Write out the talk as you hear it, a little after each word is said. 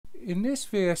In this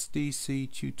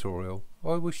VSDC tutorial,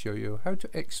 I will show you how to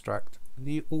extract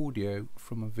the audio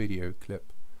from a video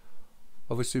clip.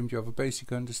 I've assumed you have a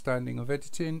basic understanding of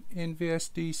editing in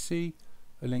VSDC.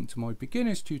 A link to my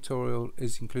beginner's tutorial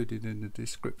is included in the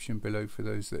description below for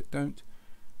those that don't.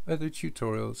 Other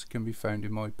tutorials can be found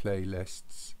in my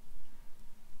playlists.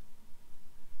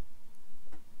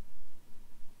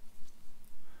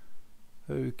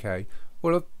 Okay,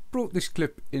 well, I've brought this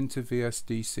clip into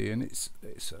VSDC and it's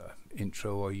an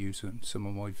intro I use in some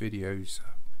of my videos.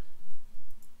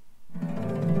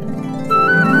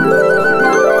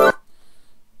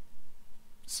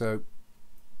 So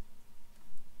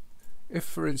if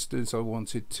for instance I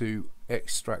wanted to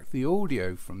extract the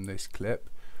audio from this clip,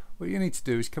 what you need to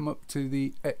do is come up to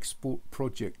the export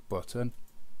project button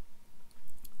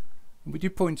and with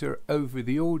your pointer over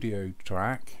the audio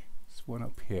track, this one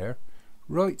up here,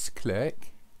 right click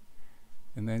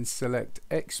and then select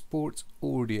export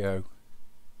audio. And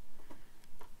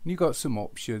you've got some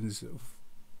options of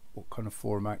what kind of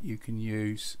format you can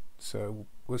use, so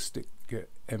we'll stick at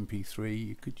MP3.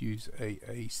 You could use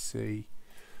AAC,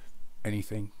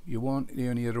 anything you want. The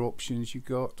only other options you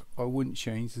got, I wouldn't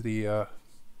change the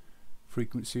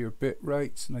frequency or bit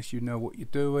rates unless you know what you're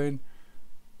doing,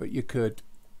 but you could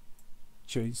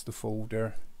change the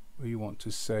folder where you want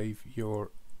to save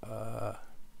your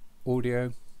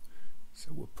audio.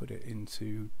 So we'll put it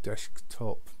into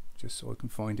desktop just so I can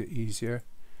find it easier.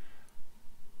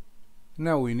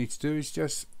 Now all you need to do is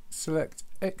just select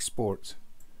export,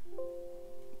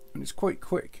 and it's quite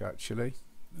quick actually,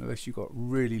 unless you've got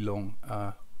really long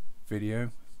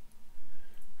video.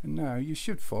 And now you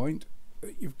should find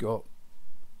that you've got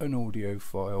an audio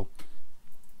file.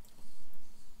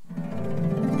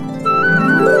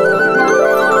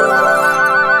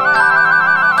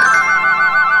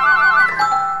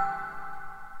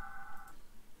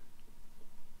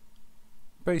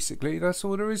 Basically, that's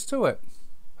all there is to it.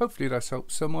 Hopefully that's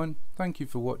helped someone. Thank you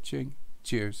for watching.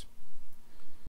 Cheers.